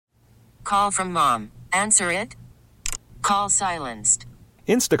call from mom. Answer it. Call silenced.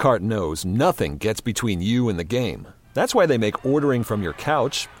 Instacart knows nothing gets between you and the game. That's why they make ordering from your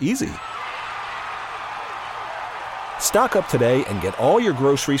couch easy. Stock up today and get all your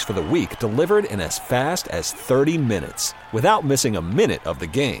groceries for the week delivered in as fast as 30 minutes without missing a minute of the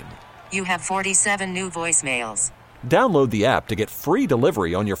game. You have 47 new voicemails. Download the app to get free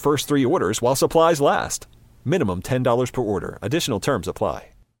delivery on your first 3 orders while supplies last. Minimum $10 per order. Additional terms apply.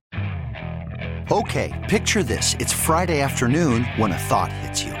 Okay, picture this. It's Friday afternoon when a thought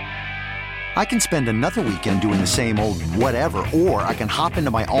hits you. I can spend another weekend doing the same old whatever, or I can hop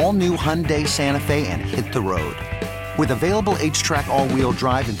into my all-new Hyundai Santa Fe and hit the road. With available H-Track all-wheel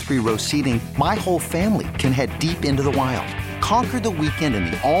drive and 3-row seating, my whole family can head deep into the wild. Conquer the weekend in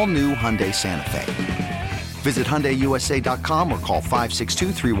the all-new Hyundai Santa Fe. Visit HyundaiUSA.com or call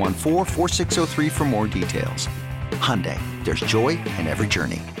 562-314-4603 for more details. Hyundai, there's joy in every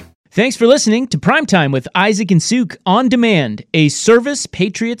journey. Thanks for listening to Primetime with Isaac and Suk On Demand, a Service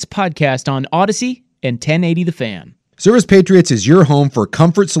Patriots podcast on Odyssey and 1080 The Fan. Service Patriots is your home for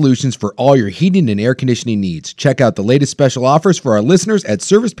comfort solutions for all your heating and air conditioning needs. Check out the latest special offers for our listeners at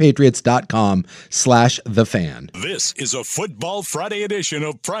servicepatriots.com/thefan. This is a Football Friday edition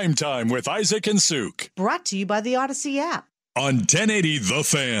of Primetime with Isaac and Suk. Brought to you by the Odyssey app. On 1080 The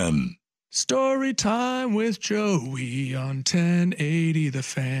Fan. Story time with Joey on 1080 The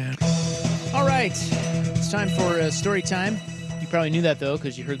Fan. All right, it's time for story time. You probably knew that, though,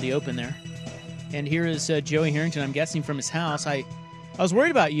 because you heard the open there. And here is Joey Harrington, I'm guessing, from his house. I was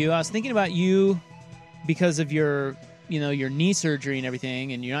worried about you. I was thinking about you because of your knee surgery and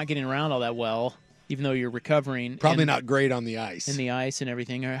everything, and you're not getting around all that well, even though you're recovering. Probably not great on the ice. In the ice and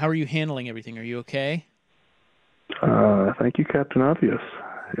everything. How are you handling everything? Are you okay? Thank you, Captain Obvious.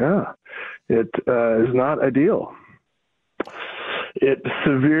 Yeah, it is not ideal. It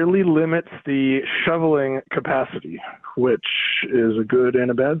severely limits the shoveling capacity, which is a good and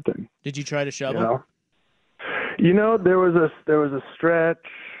a bad thing. Did you try to shovel? There was a stretch,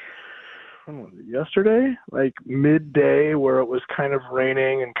 when was it, yesterday? Like midday, where it was kind of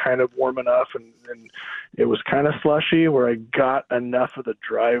raining and kind of warm enough, and it was kind of slushy, where I got enough of the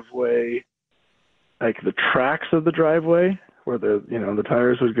driveway, like the tracks of the driveway, where the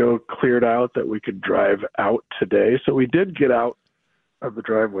tires would go cleared out, that we could drive out today. So we did get out of the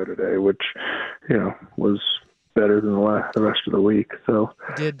driveway today, which, was better than the rest of the week. So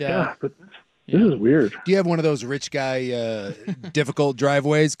but this is weird. Do you have one of those rich guy difficult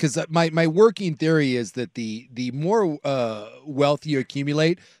driveways? Because my working theory is that the more wealth you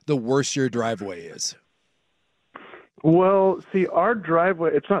accumulate, the worse your driveway is. Well, see, our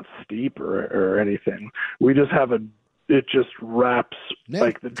driveway, it's not steep or anything. We just have it just wraps,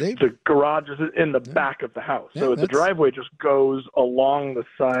 the garage is in the back of the house. So the driveway just goes along the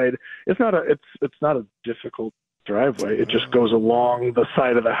side. It's not a difficult driveway. It just goes along the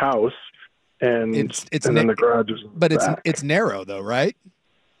side of the house, and then the garage is back. It's narrow though, right?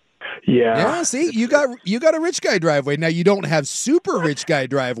 Yeah. Yeah, see, you got a rich guy driveway. Now you don't have super rich guy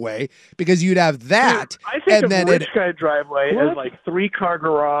driveway, because you'd have that. I think of rich guy driveway as like 3-car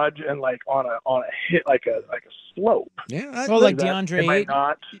garage and like on a hit like a slope. Yeah. Like DeAndre. Am I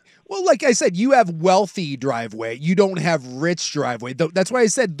not? Well, like I said, you have wealthy driveway. You don't have rich driveway. That's why I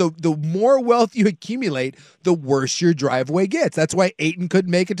said the more wealth you accumulate, the worse your driveway gets. That's why Ayton couldn't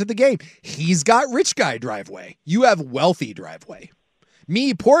make it to the game. He's got rich guy driveway. You have wealthy driveway.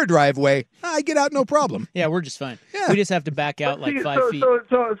 Me, poor driveway, I get out no problem. Yeah, we're just fine. Yeah. We just have to back out 5 feet.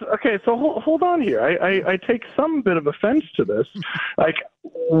 So hold on here. I take some bit of offense to this. Like,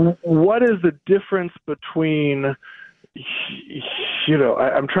 what is the difference between,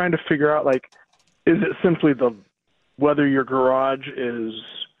 I'm trying to figure out, like, is it simply whether your garage is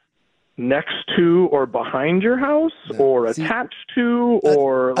next to or behind your house, or attached to,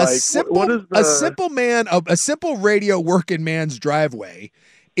 or what is a simple radio working man's driveway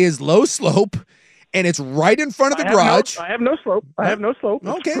is low slope, and it's right in front of the garage. I have no slope.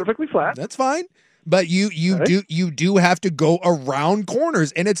 Okay, it's perfectly flat. That's fine. But you do have to go around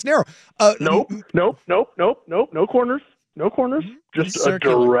corners, and it's narrow. Nope. No corners. No corners. Just a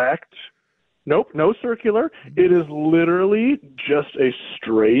direct. Nope, no circular. It is literally just a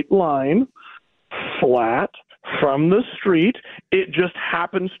straight line, flat, from the street. It just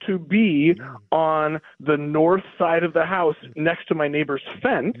happens to be on the north side of the house next to my neighbor's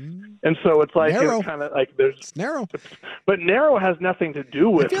fence. And so it's like, it's kind of like it's narrow. But narrow has nothing to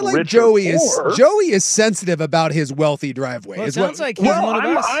do with I feel like Joey is sensitive about his wealthy driveway. Well, it sounds like he's one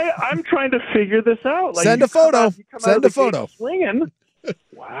of us. I'm trying to figure this out. Like, Send a photo. Swinging.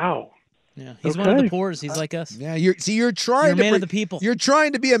 Wow. Yeah, he's one of the poors. He's like us. Yeah, you're trying You're a to man of the people. You're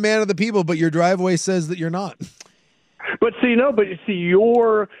trying to be a man of the people, but your driveway says that you're not. But you see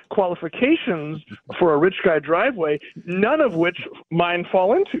your qualifications for a rich guy driveway, none of which mine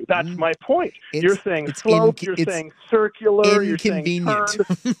fall into. That's my point. You're saying sloped, you're saying circular, you're saying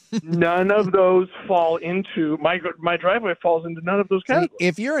turned. None of those fall into my driveway falls into none of those categories.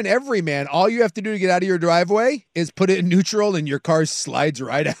 If you're an everyman, all you have to do to get out of your driveway is put it in neutral and your car slides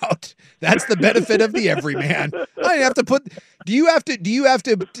right out. That's the benefit of the everyman. I have to put Do you have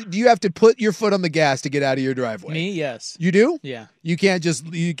to put your foot on the gas to get out of your driveway? Me, yes. You do? Yeah. You can't just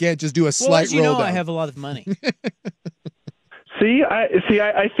do a slight as you roll know, down. I have a lot of money.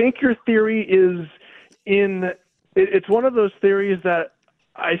 I think your theory is it's one of those theories that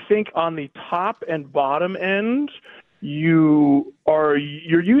I think on the top and bottom end, you're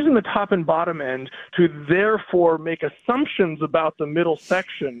using the top and bottom end to therefore make assumptions about the middle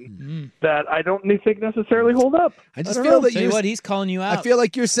section that I don't think necessarily hold up. I just feel that he's calling you out. I feel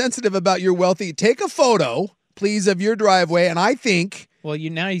like you're sensitive about your wealthy. Take a photo, please, of your driveway, and I think. Well,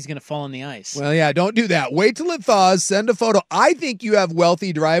 now he's going to fall on the ice. Well, yeah, don't do that. Wait till it thaws. Send a photo. I think you have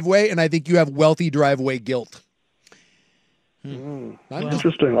wealthy driveway, and I think you have wealthy driveway guilt.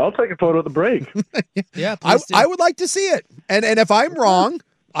 Interesting. I'll take a photo of the break. Yeah, I would like to see it. And if I'm wrong,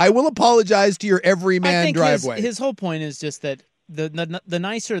 I will apologize to your everyman driveway. His whole point is just that the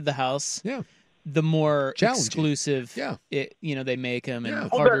nicer the house, the more exclusive they make them and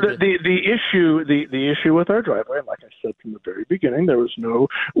harder. The issue with our driveway, and like I said from the very beginning, there was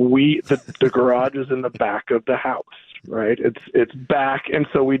the garage is in the back of the house, right? It's back, and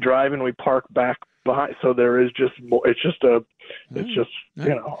so we drive and we park back behind. So there is just more. It's just off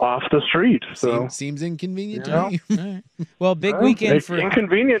the street. So seems inconvenient to me. Right. Well, big weekend it's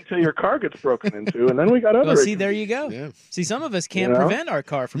inconvenient till your car gets broken into, and then we got other. Well, see, there you go. Yeah. See, some of us can't prevent our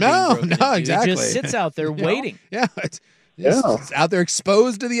car from being broken into. Exactly. It just sits out there waiting. Yeah, it's out there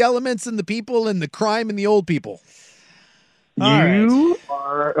exposed to the elements and the people and the crime and the old people. You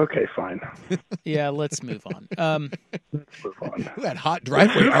are okay. Fine. Yeah, let's move on. Let's move on. Who had hot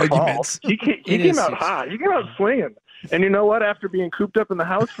driveway arguments? He came out hot. He came out swinging. And you know what? After being cooped up in the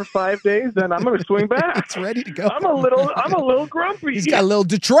house for 5 days, then I'm going to swing back. It's ready to go. I'm a little grumpy. He's got a little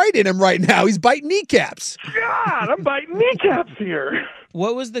Detroit in him right now. He's biting kneecaps. God, I'm biting kneecaps here.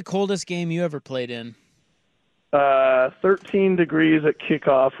 What was the coldest game you ever played in? 13 degrees at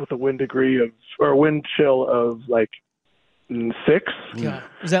kickoff with a wind chill of like 6. God.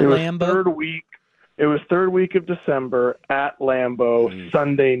 Was that Lambeau? It was third week of December at Lambeau,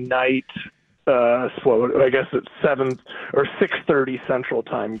 Sunday night. I guess it's 7 or 6:30 Central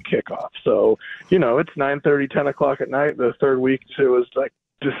Time kickoff. So it's 9:30, 10 o'clock at night. The third week, so it was like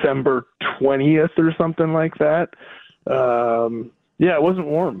December 20th or something like that. It wasn't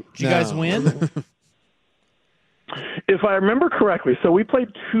warm. Did you guys win? If I remember correctly, so we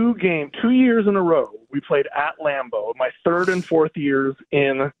played 2 years in a row. We played at Lambeau, my third and fourth years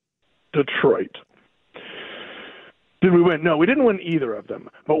in Detroit. Did we win? No, we didn't win either of them.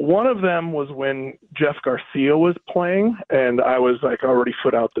 But one of them was when Jeff Garcia was playing, and I was like already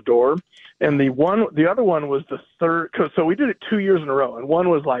foot out the door. And the other one was the third. So we did it 2 years in a row, and one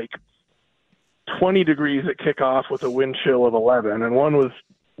was like 20 degrees at kickoff with a wind chill of 11, and one was,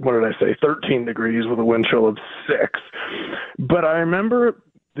 13 degrees with a wind chill of 6. But I remember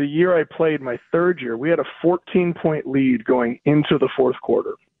the year I played, my third year, we had a 14-point lead going into the fourth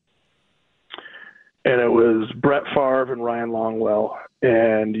quarter. And it was Brett Favre and Ryan Longwell,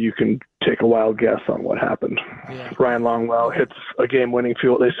 and you can take a wild guess on what happened. Yeah. Ryan Longwell hits a game-winning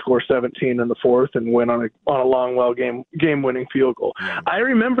field. They score 17 in the fourth and win on a Longwell game-winning field goal. Yeah. I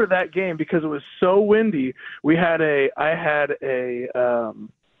remember that game because it was so windy. I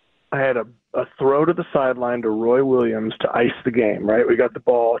had a throw to the sideline to Roy Williams to ice the game. Right, we got the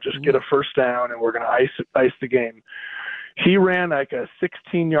ball, just get a first down, and we're going to ice the game. He ran like a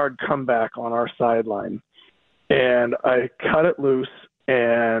 16-yard comeback on our sideline, and I cut it loose,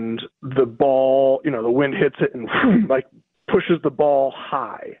 and the ball, the wind hits it and like pushes the ball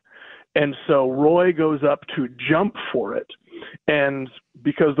high. And so Roy goes up to jump for it, and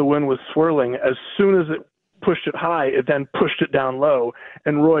because the wind was swirling, as soon as it pushed it high, it then pushed it down low,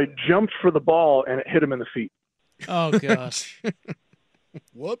 and Roy jumped for the ball, and it hit him in the feet. Oh, gosh.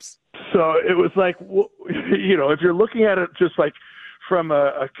 Whoops. So it was like, if you're looking at it just like from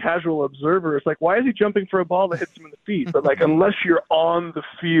a casual observer, it's like, why is he jumping for a ball that hits him in the feet? But like, unless you're on the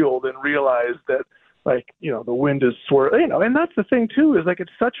field and realize that, like, the wind is swirling, and that's the thing too, is like,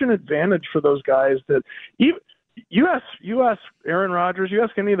 it's such an advantage for those guys that even you ask Aaron Rodgers, you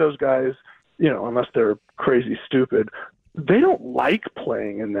ask any of those guys, unless they're crazy stupid, they don't like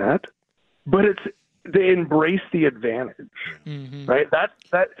playing in that. but they embrace the advantage, right?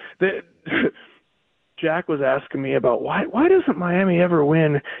 Jack was asking me about why doesn't Miami ever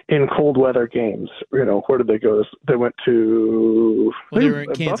win in cold weather games? Where did they go? They went to they were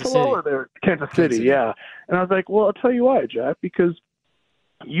in Kansas Buffalo City. or they were Kansas City, yeah. And I was like, well, I'll tell you why, Jack, because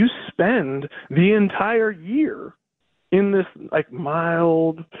you spend the entire year in this like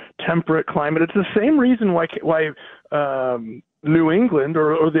mild, temperate climate. It's the same reason why New England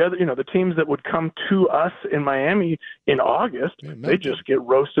or the other, the teams that would come to us in Miami in August, they just get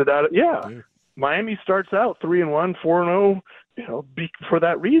roasted out of Miami starts out 3-1, 4-0, for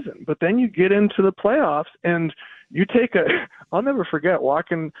that reason. But then you get into the playoffs and you take I'll never forget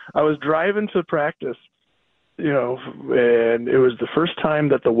I was driving to practice, and it was the first time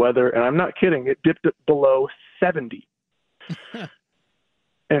that the weather, and I'm not kidding, it dipped below 70.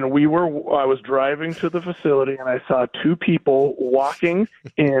 And I was driving to the facility and I saw two people walking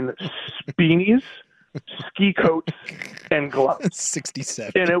in beanies, ski coats, and gloves.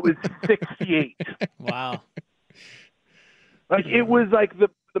 67. And it was 68. Wow. Like it was like the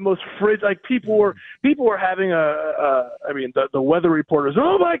most frigid, like people were having the weather reporters,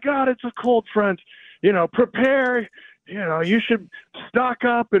 oh my God, it's a cold front, prepare, you should stock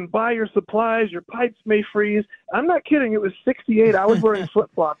up and buy your supplies, your pipes may freeze. I'm not kidding. It was 68. I was wearing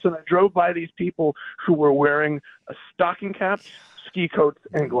flip-flops and I drove by these people who were wearing stocking caps, ski coats,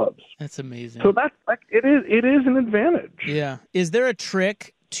 and gloves. That's amazing. So that's like it is an advantage. Yeah. Is there a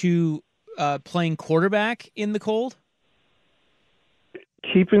trick to playing quarterback in the cold?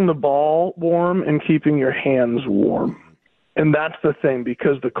 Keeping the ball warm and keeping your hands warm. And that's the thing,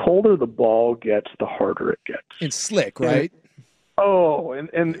 because the colder the ball gets, the harder it gets. It's slick, right?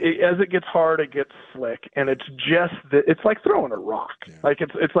 As it gets hard, it gets slick, and it's just it's like throwing a rock. Yeah. Like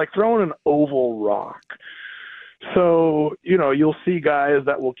it's like throwing an oval rock. So you'll see guys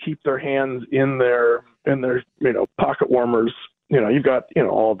that will keep their hands in their pocket warmers. You've got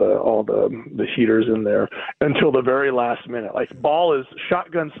all the heaters in there until the very last minute. Like ball is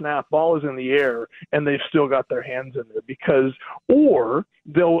shotgun snap, ball is in the air, and they've still got their hands in there or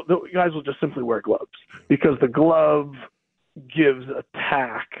guys will just simply wear gloves because the glove gives a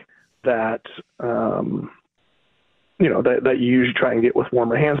tack that that you usually try and get with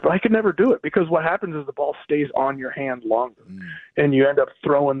warmer hands. But I could never do it because what happens is the ball stays on your hand longer, and you end up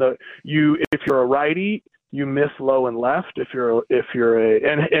throwing if you're a righty, you miss low and left. And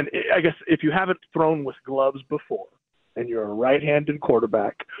I guess if you haven't thrown with gloves before and you're a right-handed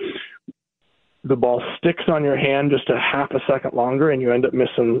quarterback, the ball sticks on your hand just a half a second longer and you end up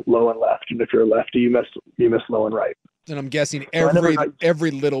missing low and left. And if you're a lefty, you miss low and right. And I'm guessing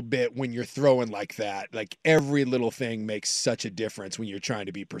every little bit when you're throwing like that, like every little thing makes such a difference when you're trying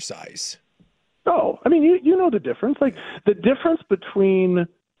to be precise. Oh, I mean, you know the difference. Like the difference between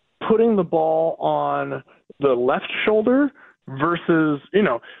putting the ball on the left shoulder versus,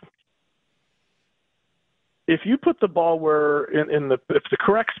 if you put the ball where if the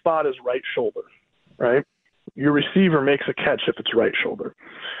correct spot is right shoulder, right, your receiver makes a catch if it's right shoulder.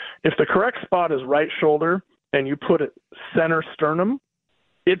 If the correct spot is right shoulder and you put it center sternum,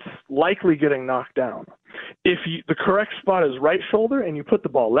 it's likely getting knocked down. If the correct spot is right shoulder and you put the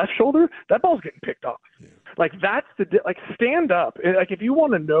ball left shoulder, that ball's getting picked off. Yeah. Like that's stand up. Like if you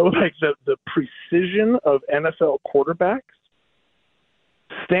want to know like the precision of NFL quarterbacks,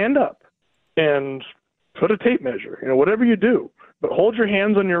 stand up and put a tape measure. Whatever you do, but hold your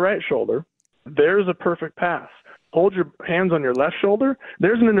hands on your right shoulder. There's a perfect pass. Hold your hands on your left shoulder.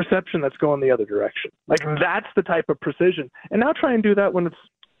 There's an interception that's going the other direction. Like that's the type of precision. And now try and do that when it's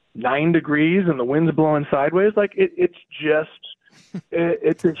 9 degrees and the wind's blowing sideways. Like it's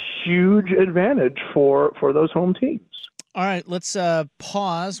a huge advantage for those home teams. All right, let's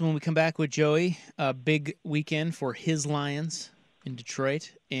pause when we come back with Joey. A big weekend for his Lions in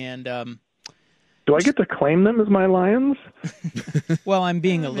Detroit. And do I get to claim them as my Lions? Well, I'm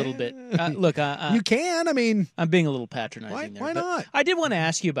being a little bit. Look, you can. I mean, I'm being a little patronizing. Why not? I did want to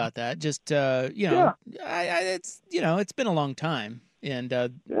ask you about that. Just it's been a long time, and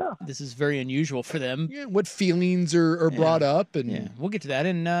this is very unusual for them. Yeah, what feelings are brought up, and we'll get to that,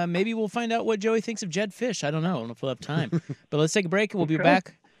 and maybe we'll find out what Joey thinks of Jed Fish. I don't know if we'll have time, but let's take a break. We'll be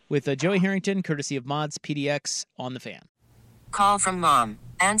back with Joey Harrington, courtesy of Mods PDX on the Fan. Call from mom.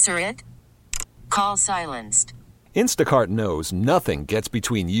 Answer it. Call silenced. Instacart knows nothing gets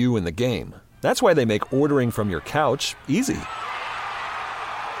between you and the game. That's why they make ordering from your couch easy.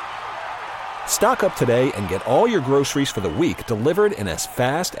 Stock up today and get all your groceries for the week delivered in as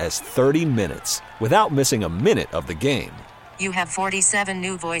fast as 30 minutes without missing a minute of the game. You have 47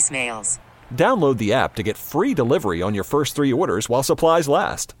 new voicemails. Download the app to get free delivery on your first 3 orders while supplies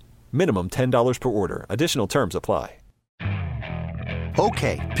last. Minimum $10 per order. Additional terms apply.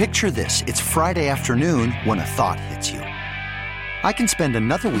 Okay, picture this. It's Friday afternoon when a thought hits you. I can spend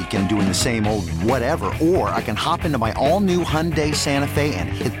another weekend doing the same old whatever, or I can hop into my all-new Hyundai Santa Fe and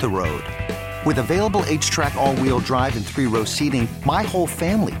hit the road. With available H-Track all-wheel drive and 3-row seating, my whole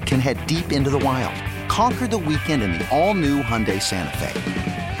family can head deep into the wild. Conquer the weekend in the all-new Hyundai Santa Fe.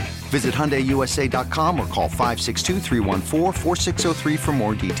 Visit HyundaiUSA.com or call 562-314-4603 for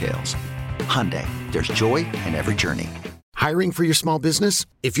more details. Hyundai, there's joy in every journey. Hiring for your small business?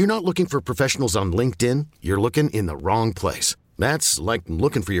 If you're not looking for professionals on LinkedIn, you're looking in the wrong place. That's like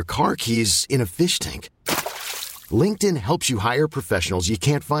looking for your car keys in a fish tank. LinkedIn helps you hire professionals you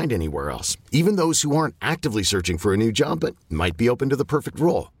can't find anywhere else, even those who aren't actively searching for a new job but might be open to the perfect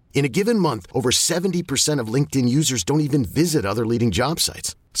role. In a given month, over 70% of LinkedIn users don't even visit other leading job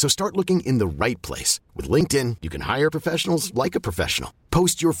sites. So start looking in the right place. With LinkedIn, you can hire professionals like a professional.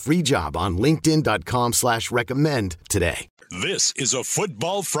 Post your free job on linkedin.com/recommend today. This is a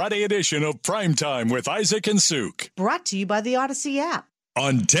Football Friday edition of Primetime with Isaac and Suk. Brought to you by the Odyssey app.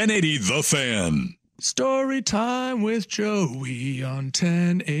 On 1080 The Fan. Story time with Joey on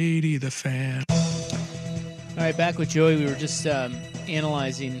 1080 The Fan. All right, back with Joey. We were just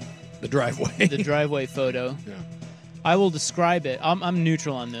analyzing The driveway. the driveway photo. Yeah. I will describe it. I'm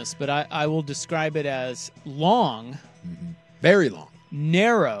neutral on this, but I will describe it as long, Very long.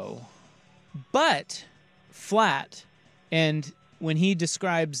 narrow, but flat. And when he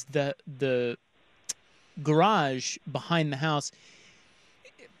describes the garage behind the house,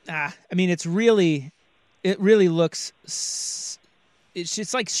 I mean, it really looks. It's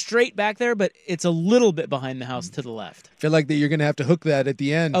just like straight back there, but it's a little bit behind the house to the left. I feel like that you're going to have to hook that at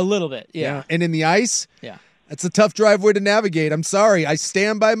the end. A little bit, yeah. And in the ice, Yeah. that's a tough driveway to navigate. I'm sorry. I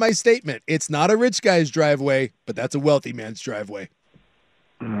stand by my statement. It's not a rich guy's driveway, but that's a wealthy man's driveway.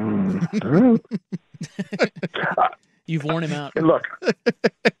 You've worn him out. Look,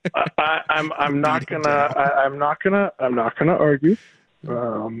 I'm not gonna argue.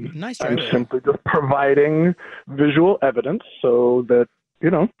 Nice I'm driveway. simply just providing visual evidence so that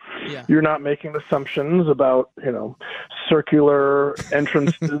Yeah. you're not making assumptions about circular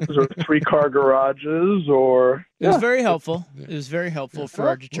entrances or 3-car garages or. It was very helpful. It was very helpful for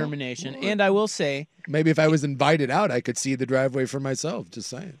our determination. And I will say, Maybe if I was invited out, I could see the driveway for myself.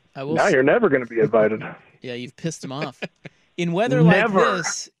 Just saying. Now you're never going to be invited. Yeah, you've pissed him off. In weather like Never.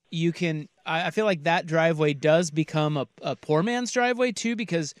 this, you can. I feel like that driveway does become a poor man's driveway too,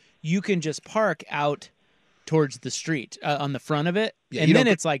 because you can just park out towards the street on the front of it, Yeah, and you then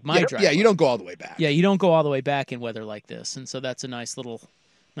don't- it's like my driveway. Yeah, you don't go all the way back. Yeah, you don't go all the way back in weather like this, and so that's a nice little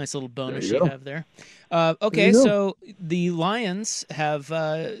bonus There you you go. have there. Okay, so the Lions have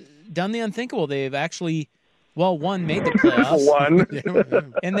done the unthinkable. They've actually, one, made the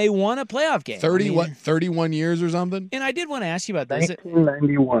playoffs. And they won a playoff game. 31 years or something? And I did want to ask you about this.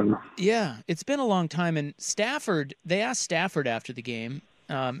 1991. Yeah, it's been a long time. And they asked Stafford after the game,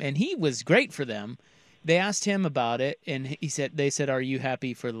 and he was great for them. They asked him about it, and they said, "Are you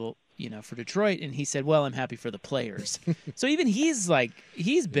happy for for Detroit?" And he said, "Well, I'm happy for the players." So even he's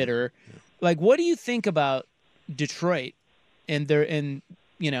bitter. Like, what do you think about Detroit and them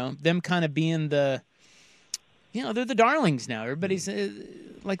kind of being they're the darlings now. Everybody's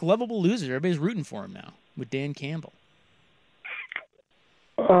like lovable losers. Everybody's rooting for him now with Dan Campbell.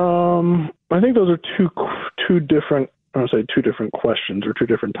 I think those are two different. I would say two different questions or two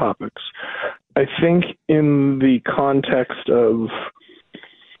different topics. I think in the context of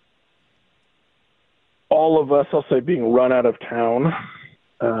all of us, I'll say being run out of town,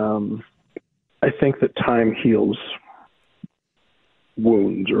 I think that time heals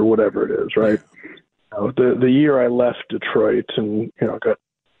wounds or whatever it is, right? The year I left Detroit and got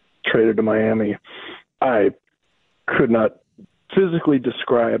traded to Miami, I could not physically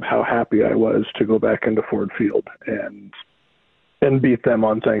describe how happy I was to go back into Ford Field and beat them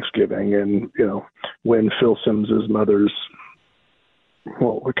on Thanksgiving and win Phil Sims's mother's,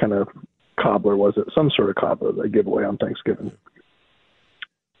 what kind of cobbler was it? Some sort of cobbler they give away on Thanksgiving.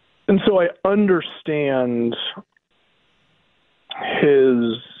 And so I understand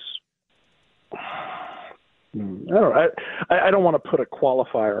his. I don't want to put a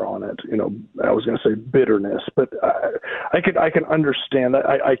qualifier on it. I was going to say bitterness, but I can understand that.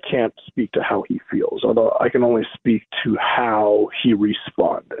 I can't speak to how he feels, although I can only speak to how he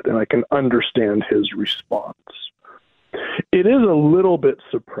responded, and I can understand his response. It is a little bit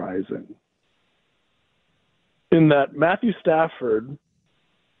surprising in that Matthew Stafford,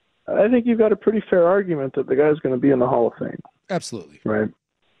 I think you've got a pretty fair argument that the guy's going to be in the Hall of Fame. Absolutely. Right.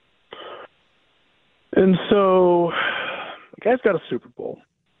 And so the guy's got a Super Bowl.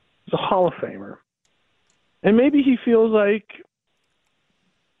 He's a Hall of Famer. And maybe he feels like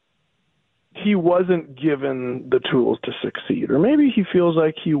he wasn't given the tools to succeed. Or maybe he feels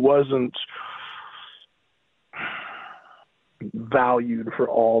like he wasn't valued for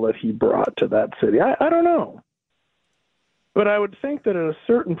all that he brought to that city. I don't know. But I would think that at a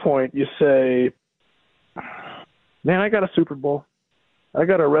certain point you say, man, I got a Super Bowl. I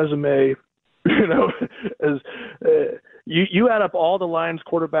got a resume, as you add up all the Lions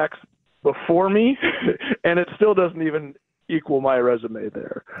quarterbacks before me, and it still doesn't even equal my resume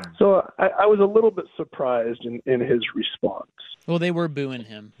there. So I was a little bit surprised in his response. Well, they were booing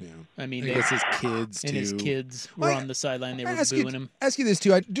him. Yeah. I mean, I guess his kids, and too. his kids were on the sideline. They were booing him. Ask you this,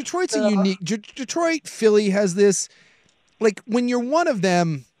 too. Detroit's a unique... Detroit, Philly has this... Like, when you're one of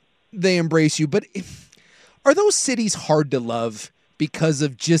them, they embrace you. But are those cities hard to love because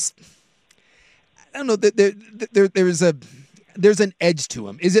of just... I don't know. There's an edge to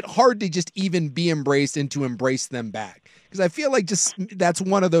them. Is it hard to just even be embraced and to embrace them back? Because I feel like just that's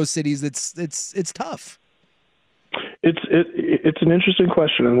one of those cities that's it's tough. It's an interesting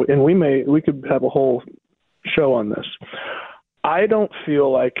question, and we could have a whole show on this. I don't feel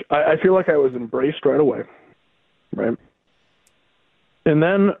like I feel like I was embraced right away, right? And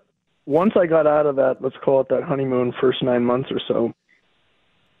then once I got out of that, let's call it that honeymoon first 9 months or so,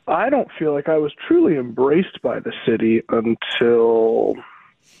 I don't feel like I was truly embraced by the city until,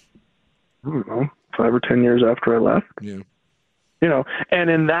 I don't know, 5 or 10 years after I left. Yeah. And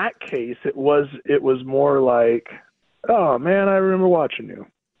in that case, it was more like, oh man, I remember watching you,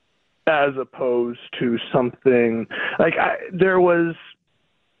 as opposed to something like I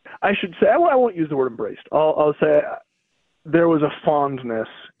should say, I won't use the word embraced. I'll say there was a fondness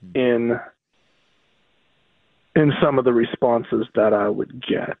in some of the responses that I would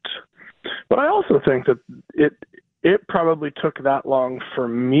get. But I also think that it probably took that long for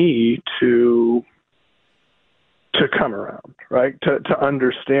me to come around, right? To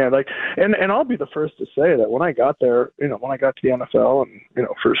understand, like, and I'll be the first to say that when I got there, when I got to the NFL and,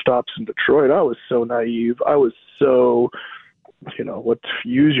 first stops in Detroit, I was so naive. I was so, let's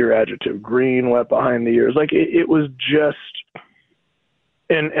use your adjective, green, wet behind the ears. Like it was just,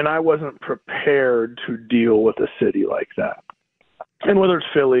 and I wasn't prepared to deal with a city like that. And whether it's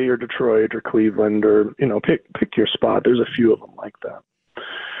Philly or Detroit or Cleveland or, pick your spot, there's a few of them like that.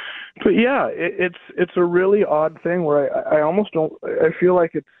 But yeah, it's a really odd thing where I almost don't. I feel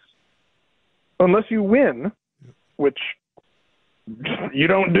like it's, unless you win, which you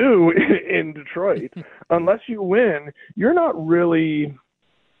don't do in Detroit, unless you win, you're not really,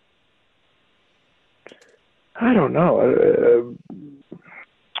 I don't know,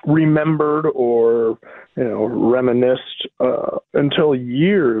 remembered or reminisced until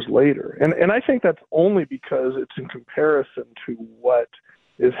years later. And I think that's only because it's in comparison to what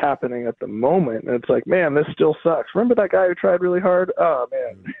is happening at the moment. And it's like, man, this still sucks. Remember that guy who tried really hard? Oh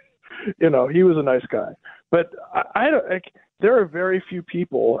man, he was a nice guy. But I don't, there are very few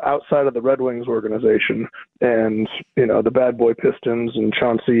people outside of the Red Wings organization and, the bad boy Pistons and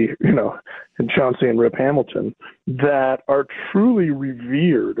Chauncey, and Rip Hamilton that are truly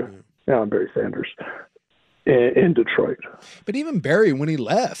revered. I'm Barry Sanders in Detroit. But even Barry, when he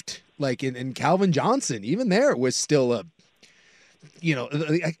left, like in Calvin Johnson, even there was still a,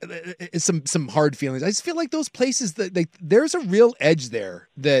 some hard feelings. I just feel like those places that there's a real edge there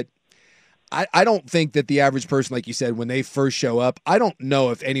that I don't think that the average person, like you said, when they first show up, I don't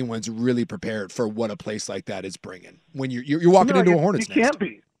know if anyone's really prepared for what a place like that is bringing. When you're walking into a Hornets nest. You can't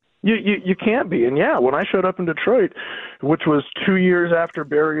be. You can't be. And yeah, when I showed up in Detroit, which was 2 years after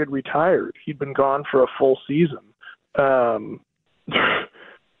Barry had retired, he'd been gone for a full season. Man,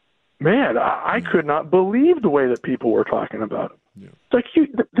 I could not believe the way that people were talking about him. Yeah. It's like,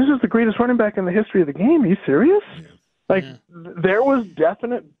 this is the greatest running back in the history of the game. Are you serious? Yeah. Like, there was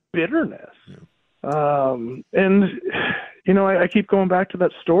definite bitterness. Yeah. And, I keep going back to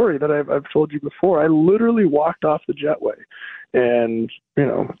that story that I've told you before. I literally walked off the jetway and,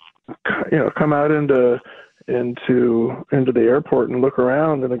 come out into the airport and look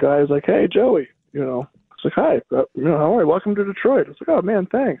around, and the guy's like, "Hey, Joey, it's like, hi, how are you? Welcome to Detroit." It's like, "Oh man,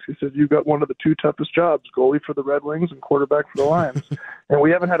 thanks." He said, "You got one of the two toughest jobs, goalie for the Red Wings and quarterback for the Lions." And we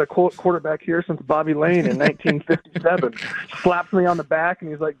haven't had a quarterback here since Bobby Lane in 1957. Slapped me on the back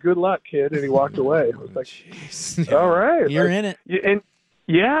and he's like, "Good luck, kid." And he walked away. I was like, all right. You're in it. And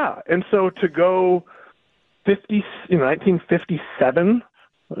so to go 1957,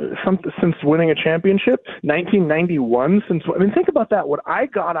 since winning a championship, 1991 think about that. When I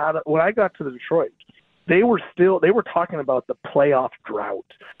got to Detroit, they were talking about the playoff drought.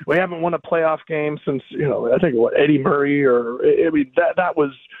 We haven't won a playoff game since, I think Eddie Murray, or that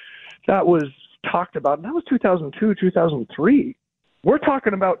was, that was talked about. And that was 2002, 2003. We're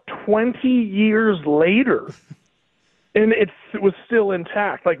talking about 20 years later, and it was still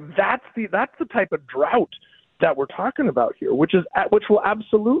intact. Like that's the type of drought that we're talking about here, which will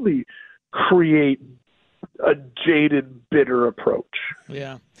absolutely create a jaded, bitter approach.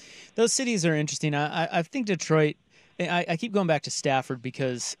 Yeah, those cities are interesting. I think Detroit. I keep going back to Stafford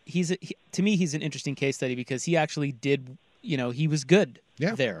because to me he's an interesting case study because he actually did. He was good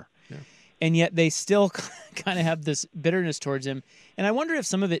there. Yeah. And yet they still kind of have this bitterness towards him. And I wonder if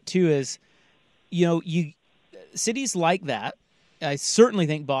some of it, too, is, cities like that, I certainly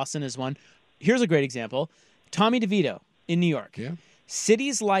think Boston is one. Here's a great example. Tommy DeVito in New York. Yeah.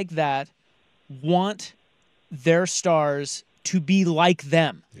 Cities like that want their stars to be like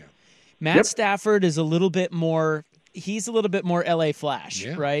them. Yeah. Matt Stafford is a little bit more... He's a little bit more LA Flash,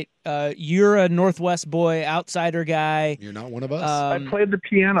 right? You're a Northwest boy, outsider guy. You're not one of us. I played the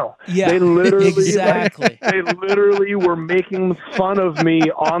piano. Yeah, they literally, exactly. They literally were making fun of me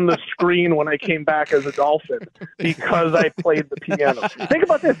on the screen when I came back as a Dolphin because I played the piano. Think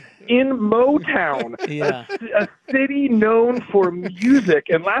about this. In Motown, a city known for music,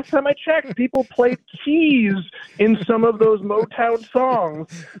 and last time I checked, people played keys in some of those Motown songs.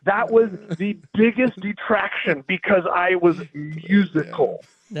 That was the biggest detraction because I was musical.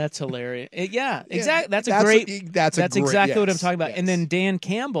 That's hilarious. Exactly. That's exactly what I'm talking about. Yes. And then Dan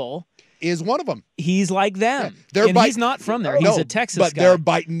Campbell is one of them. He's like them. He's not from there. He's a Texas guy. But they're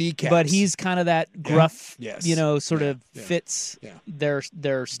biting kneecaps. But he's kind of that gruff, fits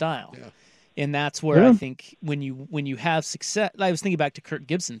their style. Yeah. And that's where I think when you have success, I was thinking back to Kirk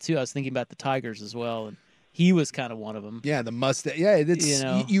Gibson too. I was thinking about the Tigers as well, and he was kind of one of them. Yeah, the mustache. Yeah,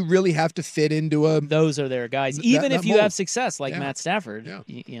 you really have to fit into those are their guys, even if you have success like Matt Stafford.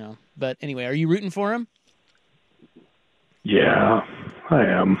 Yeah. But anyway, are you rooting for him? Yeah, I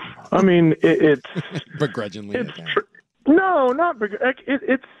am. I mean, it's begrudgingly. No, not begrudgingly.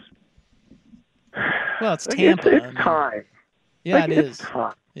 It's well, it's Tampa. It's time. Yeah, it is.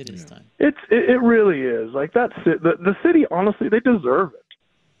 Time. It is time. It really is. Like that's it. The city, honestly, they deserve it.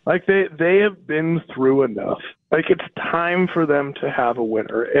 Like they have been through enough. Like it's time for them to have a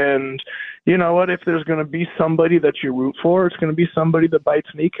winner. And you know what? If there's going to be somebody that you root for, it's going to be somebody that bites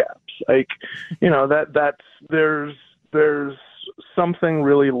kneecaps. Like there's something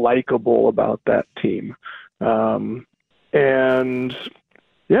really likable about that team. And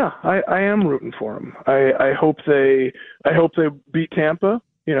yeah, I am rooting for them. I hope they beat Tampa.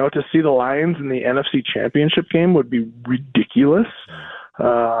 To see the Lions in the NFC Championship game would be ridiculous.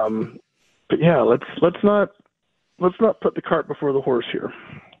 But yeah, let's not put the cart before the horse here.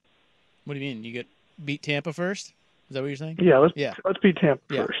 What do you mean? You beat Tampa first? Is that what you're saying? Yeah, let's beat Tampa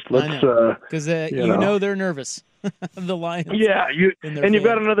first. Let's because they're nervous. The Lions. Yeah, you've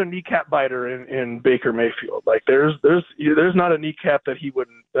got another kneecap biter in Baker Mayfield. Like there's not a kneecap that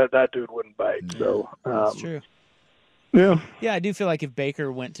that dude wouldn't bite. So that's true. Yeah. Yeah, I do feel like if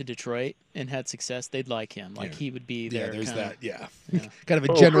Baker went to Detroit and had success, they'd like him. Like he would be there. Yeah, there's that. Yeah. Kind of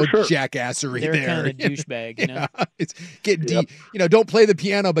a general jackassery there. They're kind of a douchebag, It's get deep. Don't play the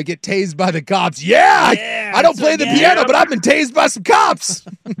piano, but get tased by the cops. Yeah, I don't play the piano, but I've been tased by some cops.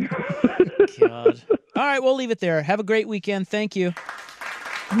 God. All right, we'll leave it there. Have a great weekend. Thank you.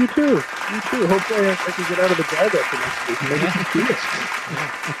 You too. Hopefully I can get out of the dog after next week. Maybe you can see us.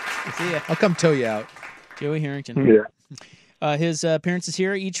 See ya. I'll come tow you out. Joey Harrington. Yeah. His appearances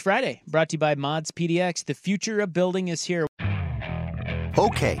here each Friday. Brought to you by Mods PDX. The future of building is here.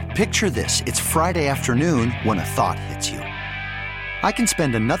 Okay, picture this. It's Friday afternoon when a thought hits you. I can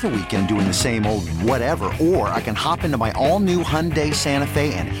spend another weekend doing the same old whatever, or I can hop into my all-new Hyundai Santa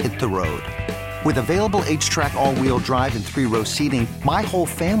Fe and hit the road. With available H-Track all-wheel drive and 3-row seating, my whole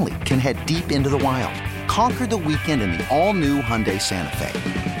family can head deep into the wild. Conquer the weekend in the all-new Hyundai Santa Fe.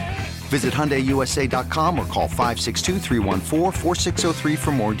 Visit HyundaiUSA.com or call 562-314-4603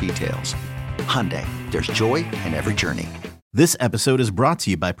 for more details. Hyundai, there's joy in every journey. This episode is brought to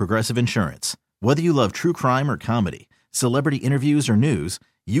you by Progressive Insurance. Whether you love true crime or comedy, celebrity interviews or news,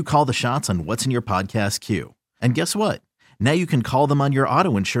 you call the shots on what's in your podcast queue. And guess what? Now you can call them on your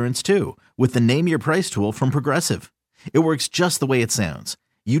auto insurance too with the Name Your Price tool from Progressive. It works just the way it sounds.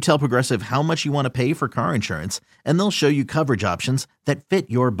 You tell Progressive how much you want to pay for car insurance, and they'll show you coverage options that fit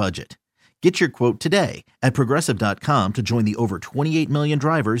your budget. Get your quote today at Progressive.com to join the over 28 million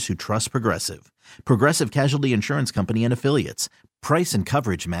drivers who trust Progressive. Progressive Casualty Insurance Company and Affiliates. Price and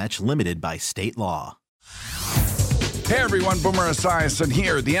coverage match limited by state law. Hey everyone, Boomer Esiason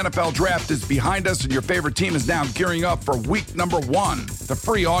here. The NFL draft is behind us and your favorite team is now gearing up for week number 1. The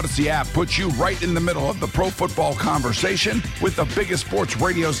free Odyssey app puts you right in the middle of the pro football conversation with the biggest sports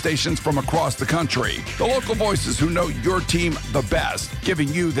radio stations from across the country. The local voices who know your team the best, giving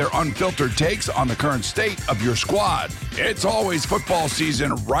you their unfiltered takes on the current state of your squad. It's always football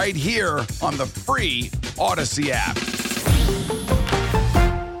season right here on the free Odyssey app.